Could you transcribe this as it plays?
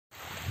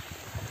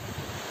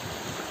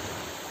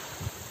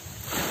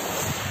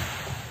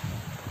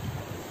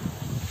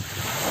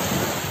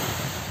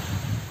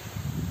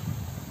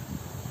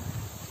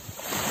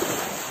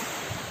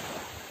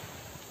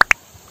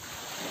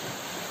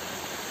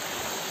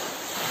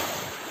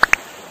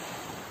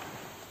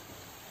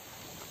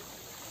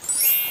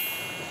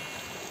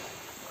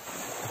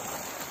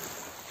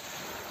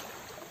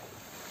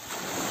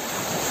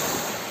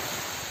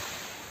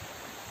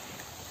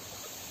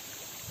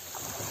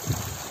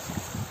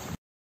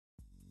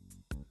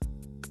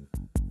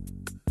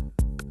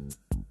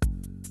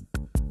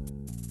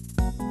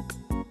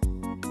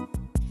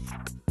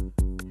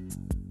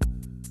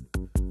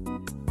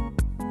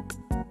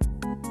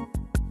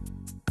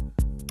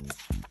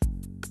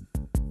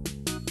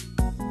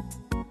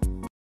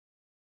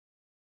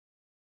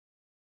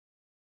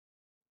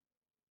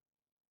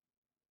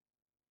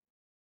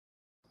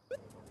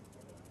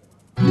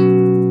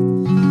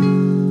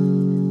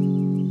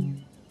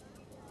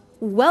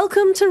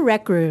Welcome to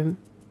Rec Room.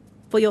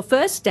 For your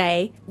first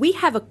day, we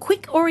have a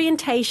quick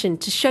orientation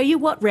to show you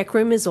what Rec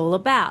Room is all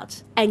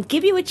about and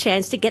give you a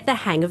chance to get the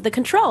hang of the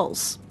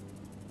controls.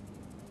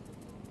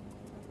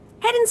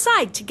 Head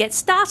inside to get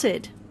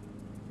started.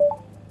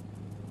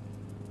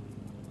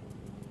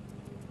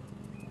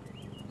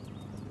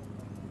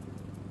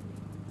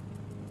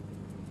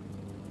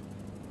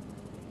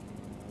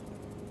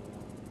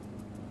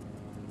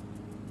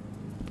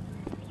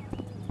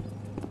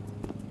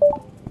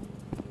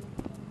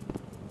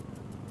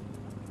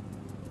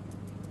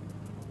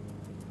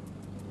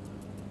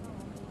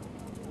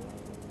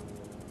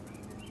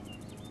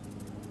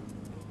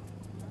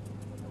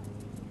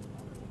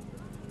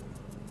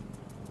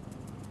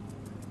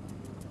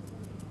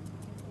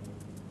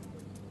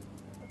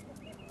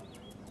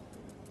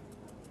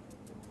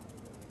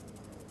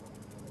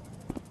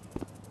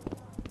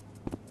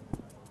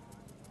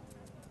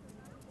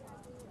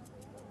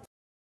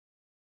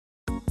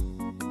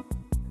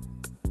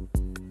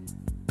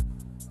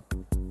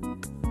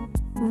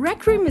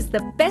 Rec Room is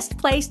the best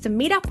place to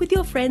meet up with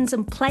your friends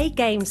and play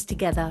games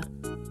together.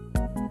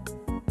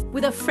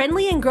 With a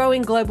friendly and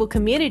growing global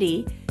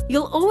community,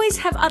 you'll always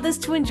have others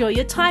to enjoy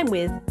your time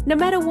with, no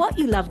matter what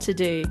you love to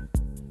do.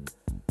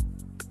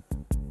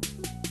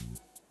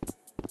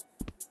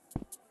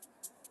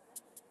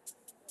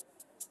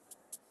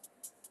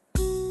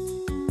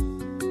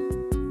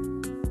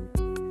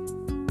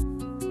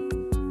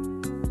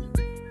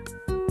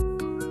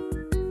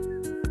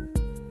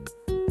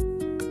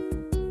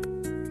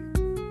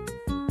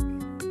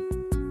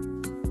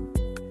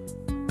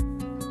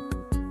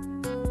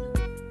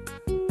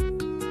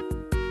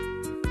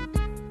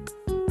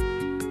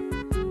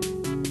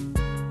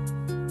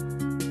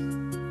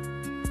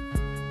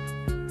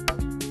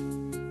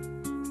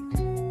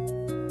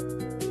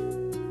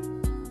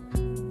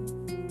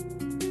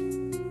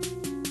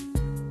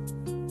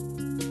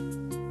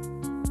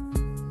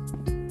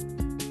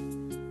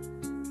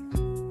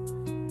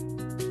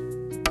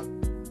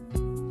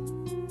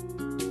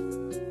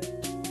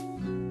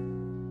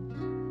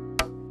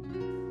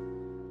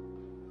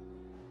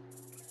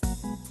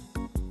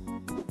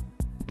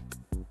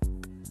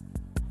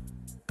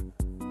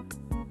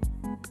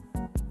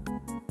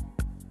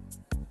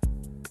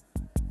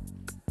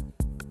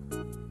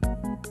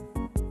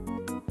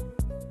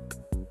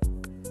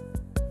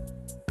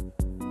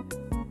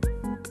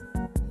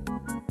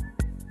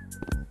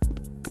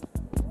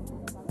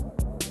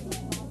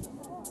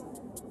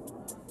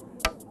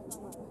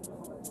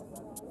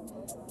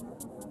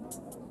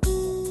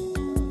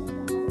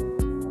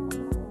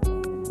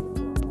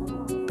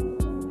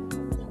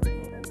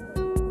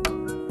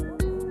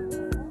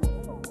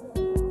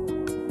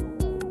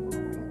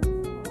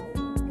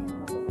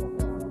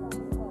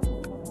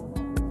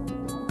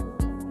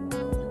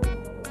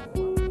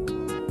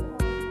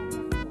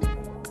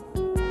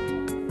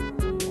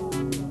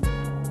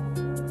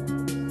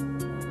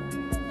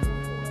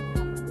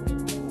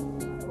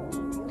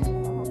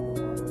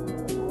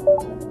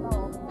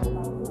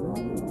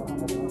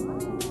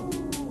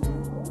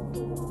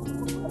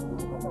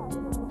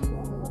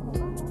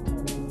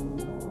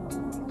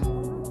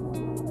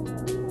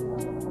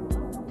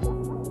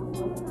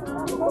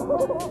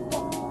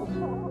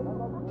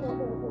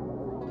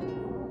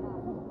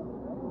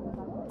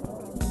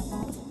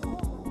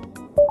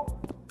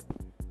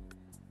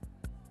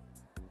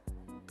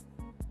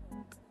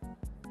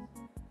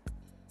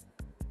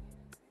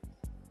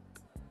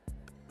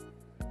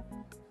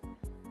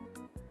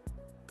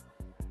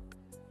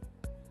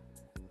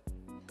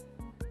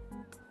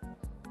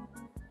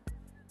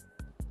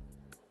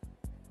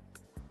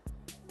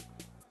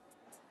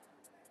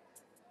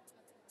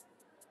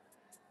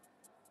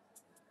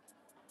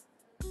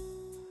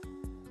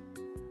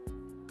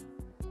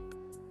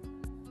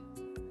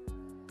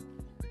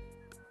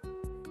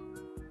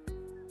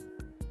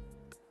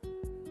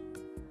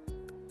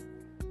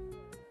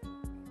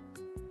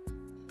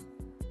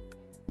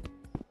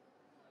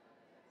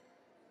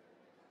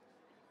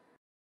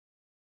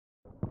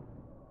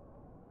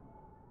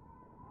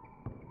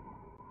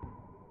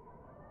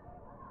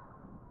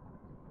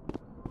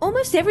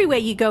 Almost everywhere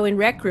you go in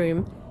Rec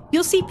Room,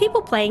 you'll see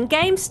people playing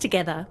games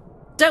together.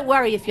 Don't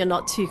worry if you're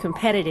not too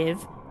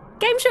competitive.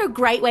 Games are a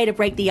great way to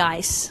break the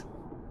ice.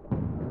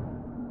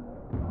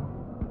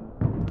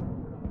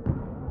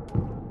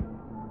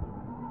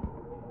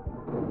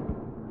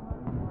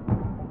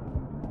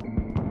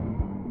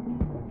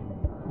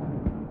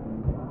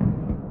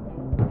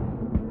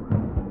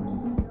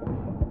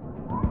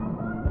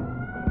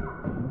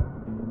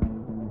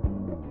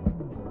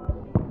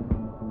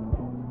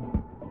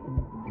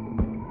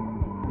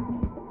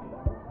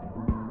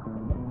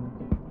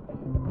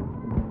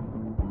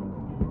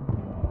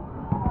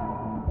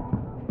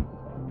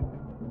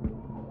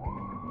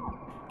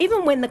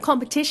 Even when the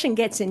competition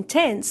gets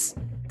intense,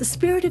 the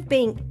spirit of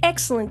being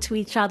excellent to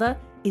each other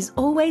is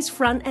always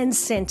front and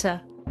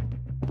center.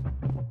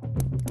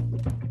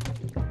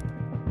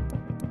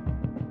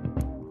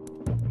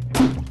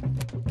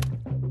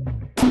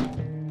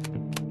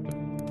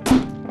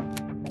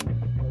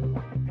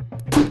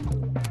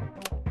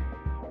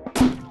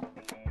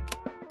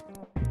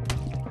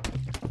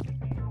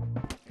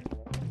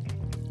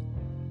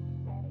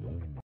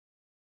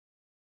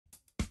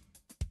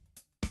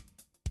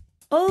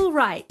 All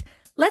right,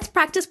 let's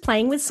practice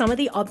playing with some of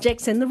the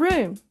objects in the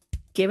room.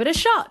 Give it a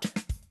shot.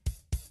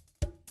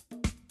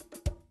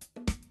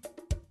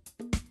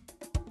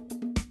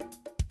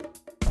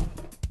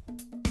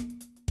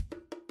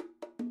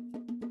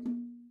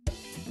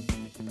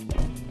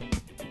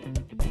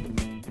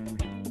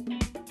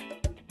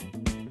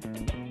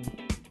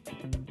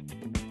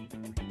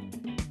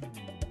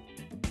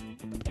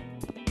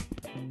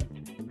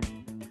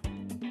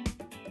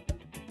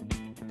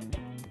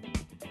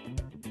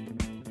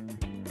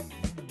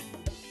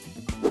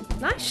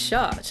 Nice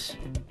shot.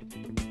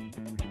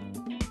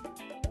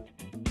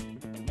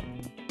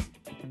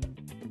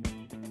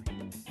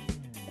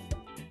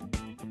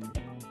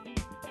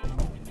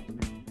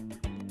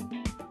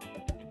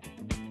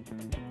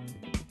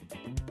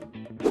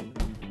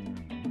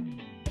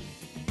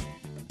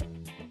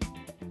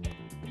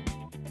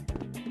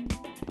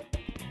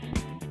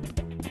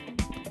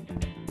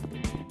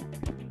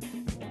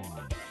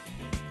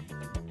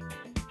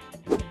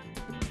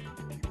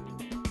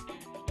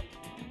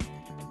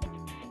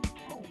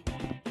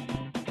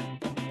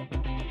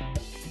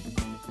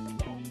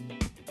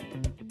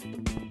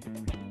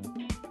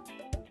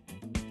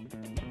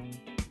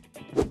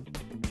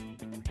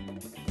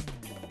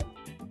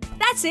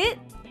 That's it.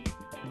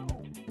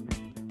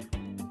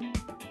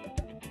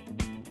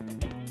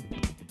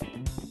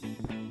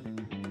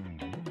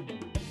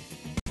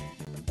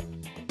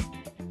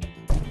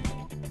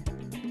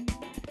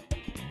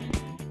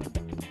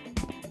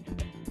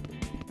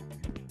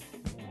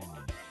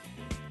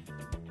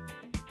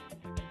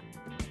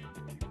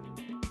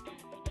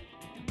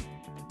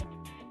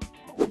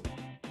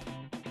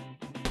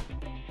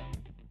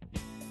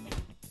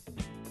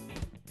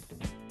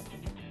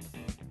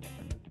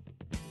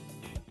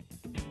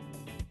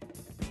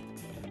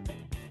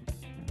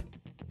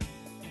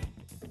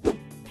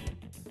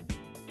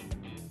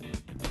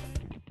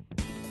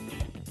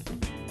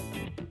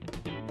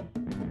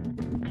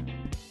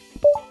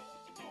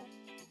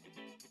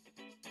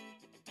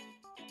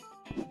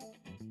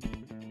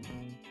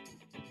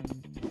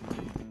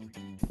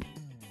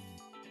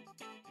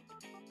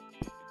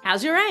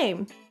 How's your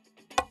aim?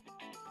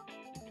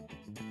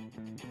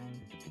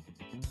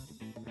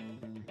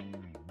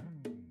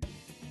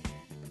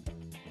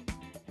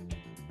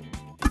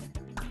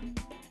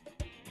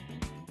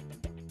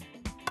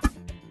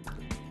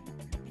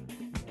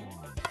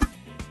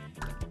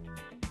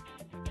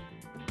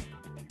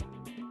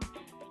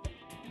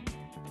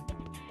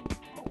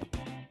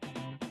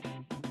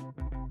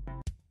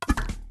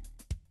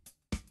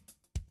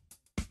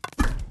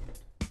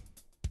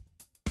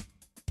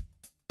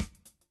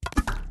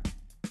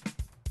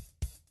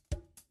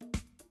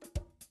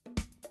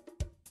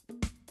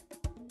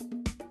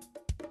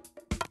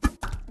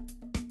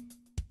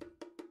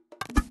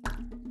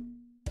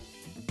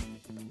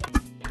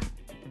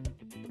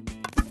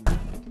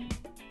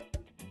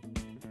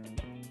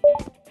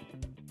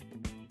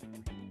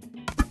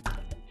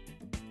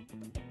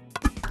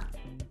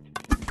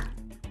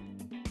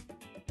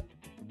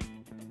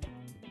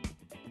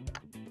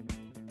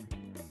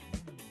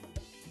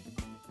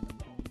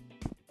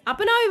 Up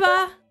and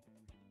over.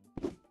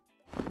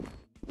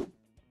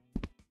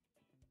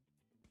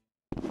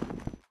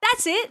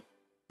 That's it.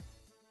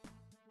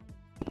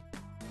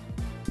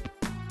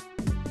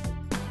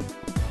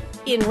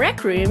 In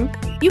Rec Room,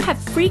 you have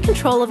free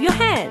control of your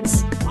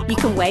hands. You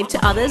can wave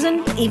to others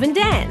and even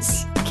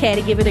dance. Care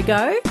to give it a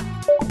go?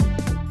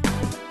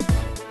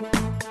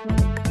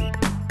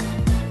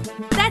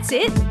 That's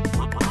it.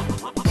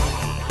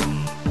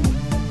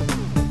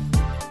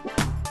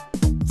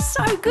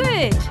 So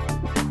good.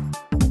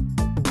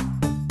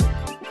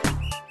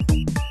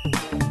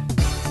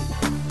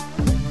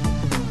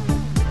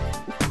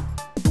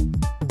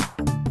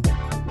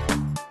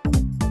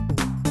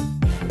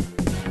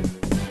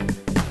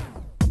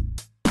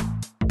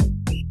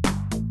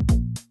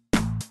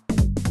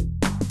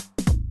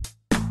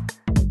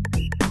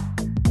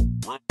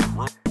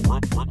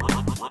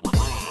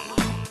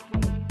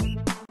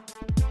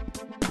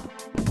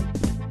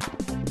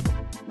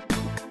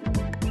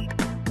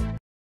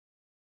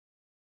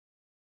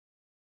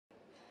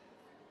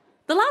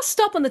 The last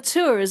stop on the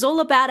tour is all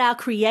about our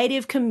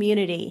creative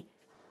community.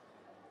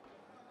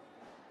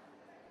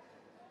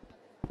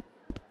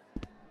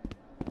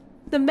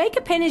 The Maker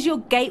Pen is your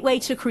gateway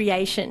to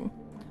creation.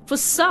 For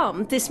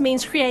some, this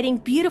means creating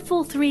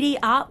beautiful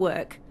 3D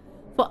artwork.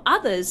 For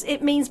others,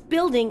 it means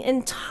building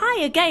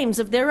entire games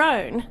of their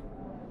own.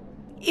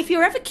 If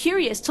you're ever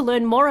curious to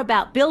learn more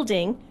about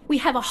building, we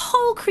have a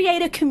whole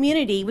creator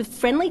community with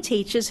friendly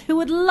teachers who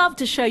would love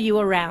to show you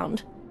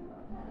around.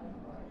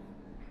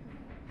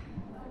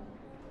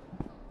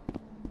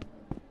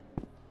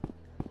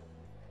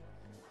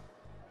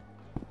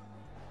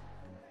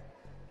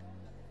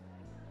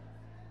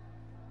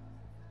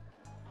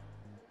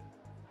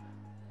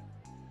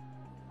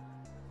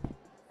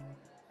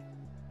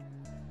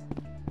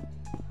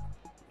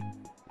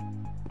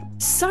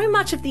 So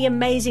much of the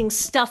amazing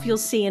stuff you'll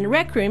see in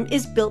Rec Room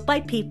is built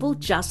by people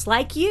just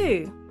like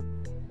you.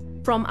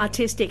 From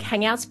artistic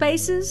hangout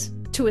spaces,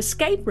 to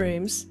escape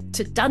rooms,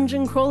 to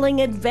dungeon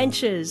crawling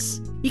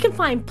adventures. You can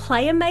find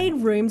player-made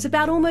rooms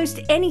about almost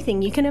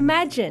anything you can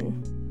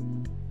imagine.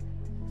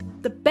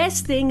 The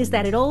best thing is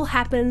that it all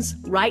happens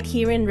right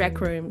here in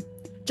Rec Room.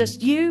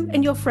 Just you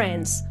and your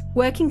friends,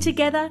 working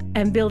together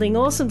and building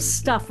awesome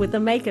stuff with the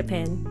Maker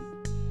Pen.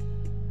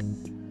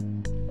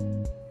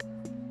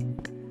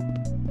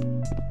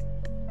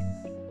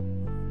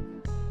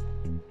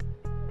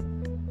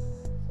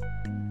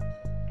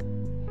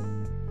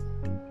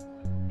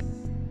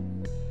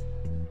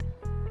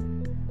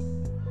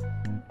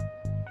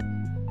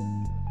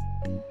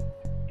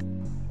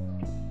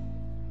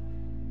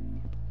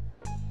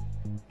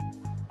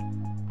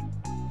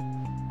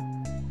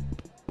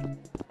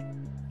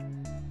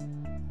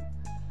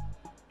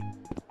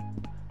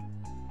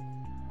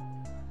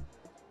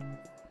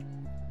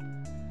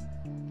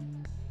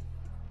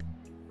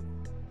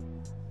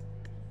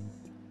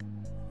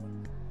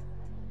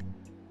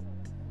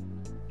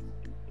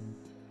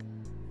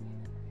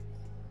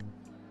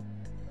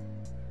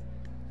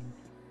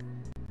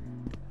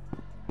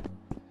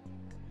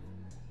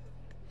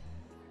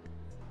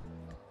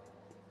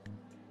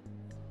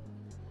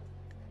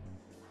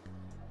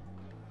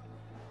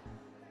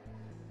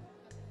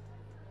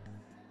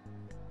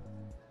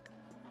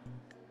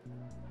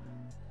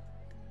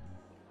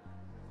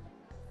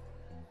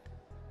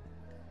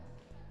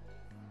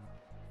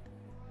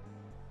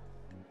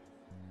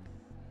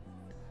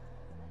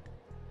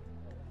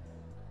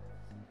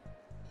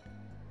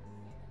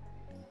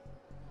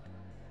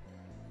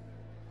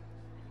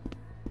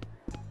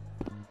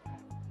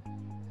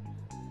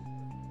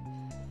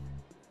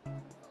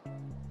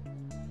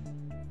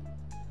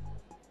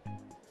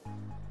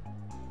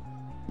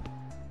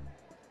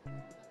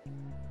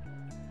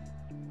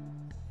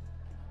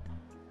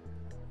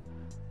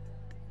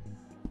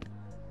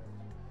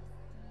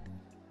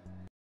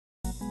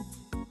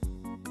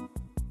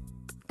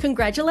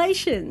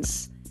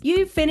 Congratulations!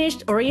 You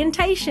finished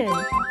orientation.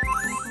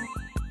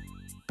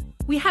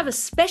 We have a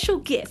special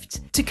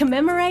gift to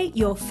commemorate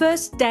your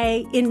first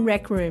day in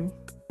Rec Room.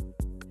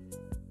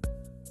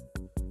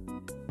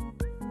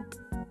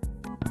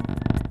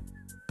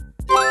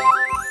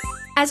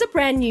 As a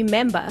brand new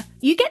member,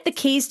 you get the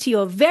keys to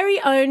your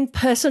very own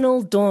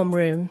personal dorm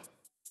room.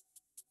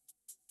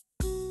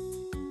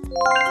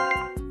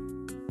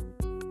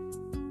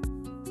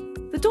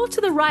 The door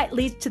to the right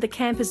leads to the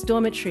campus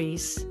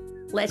dormitories.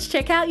 Let's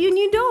check out your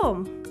new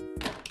dorm.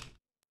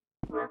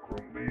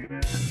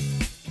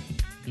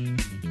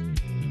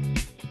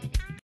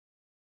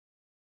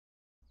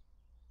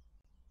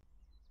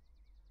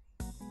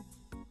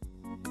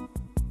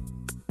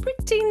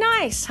 Pretty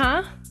nice,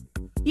 huh?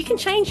 You can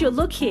change your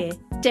look here,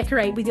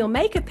 decorate with your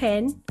Maker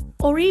Pen,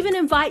 or even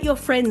invite your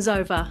friends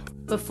over.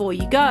 Before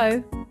you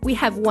go, we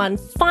have one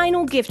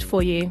final gift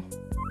for you.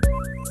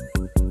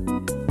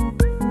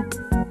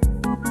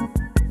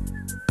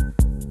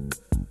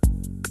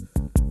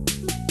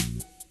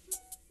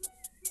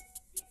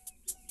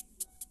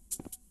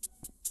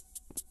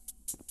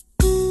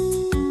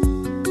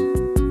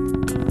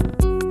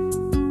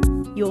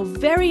 Your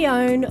very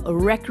own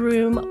Rec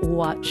Room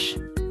watch.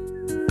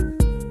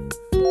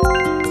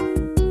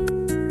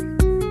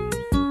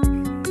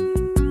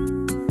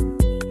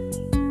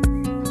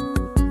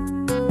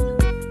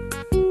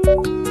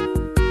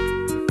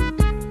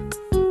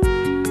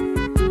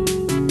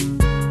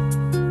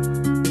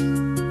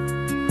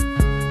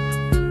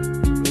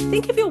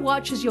 Think of your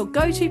watch as your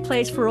go-to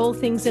place for all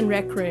things in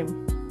Rec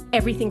Room.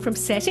 Everything from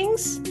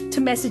settings, to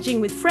messaging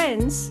with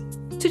friends,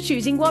 to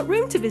choosing what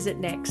room to visit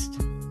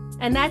next.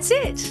 And that's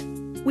it!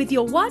 With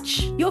your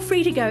watch, you're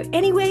free to go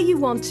anywhere you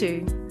want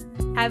to.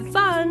 Have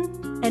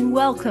fun, and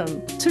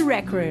welcome to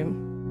Rec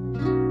Room.